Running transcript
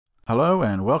Hello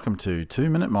and welcome to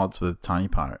 2-Minute Mods with Tiny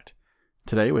Pirate.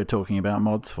 Today we're talking about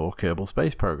mods for Kerbal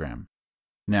Space Program.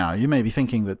 Now you may be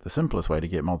thinking that the simplest way to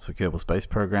get mods for Kerbal Space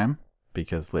Program,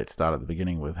 because let's start at the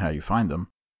beginning with how you find them,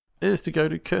 is to go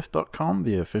to curse.com,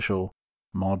 the official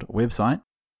mod website,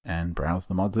 and browse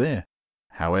the mods there.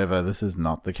 However, this is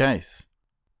not the case.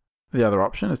 The other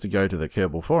option is to go to the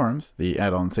Kerbal forums. The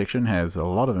add-on section has a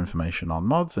lot of information on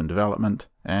mods in development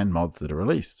and mods that are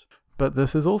released. But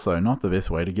this is also not the best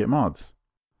way to get mods.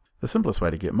 The simplest way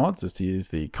to get mods is to use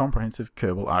the Comprehensive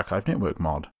Kerbal Archive Network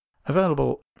mod,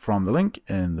 available from the link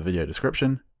in the video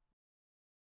description.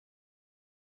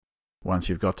 Once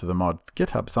you've got to the mod's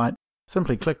GitHub site,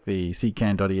 simply click the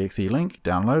CKAN.exe link,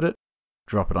 download it,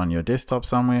 drop it on your desktop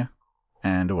somewhere,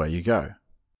 and away you go.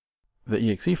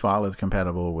 The exe file is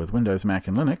compatible with Windows, Mac,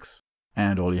 and Linux,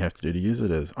 and all you have to do to use it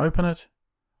is open it,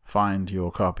 find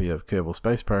your copy of Kerbal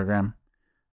Space Program,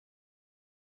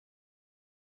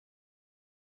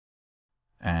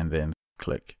 and then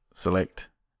click Select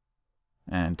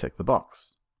and tick the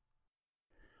box.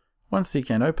 Once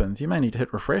CKAN opens, you may need to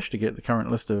hit refresh to get the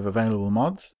current list of available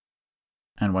mods,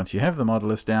 and once you have the mod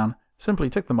list down, simply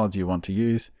tick the mods you want to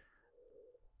use,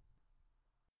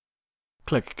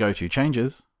 click Go to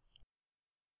Changes,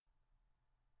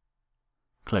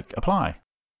 click Apply.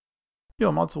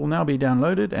 Your mods will now be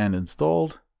downloaded and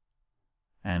installed,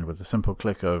 and with a simple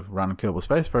click of Run Kerbal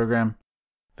Space Program,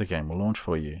 the game will launch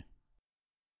for you.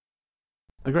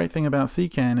 The great thing about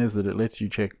CKAN is that it lets you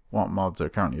check what mods are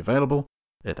currently available,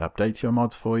 it updates your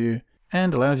mods for you,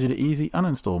 and allows you to easily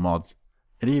uninstall mods.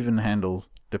 It even handles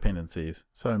dependencies,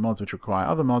 so mods which require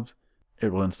other mods,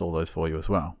 it will install those for you as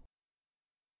well.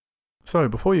 So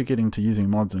before you get into using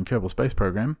mods in Kerbal Space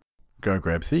Program, go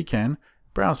grab CKAN,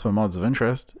 browse for mods of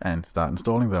interest, and start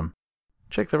installing them.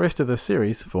 Check the rest of this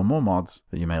series for more mods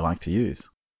that you may like to use.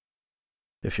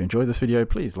 If you enjoyed this video,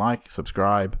 please like,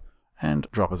 subscribe, and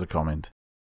drop us a comment.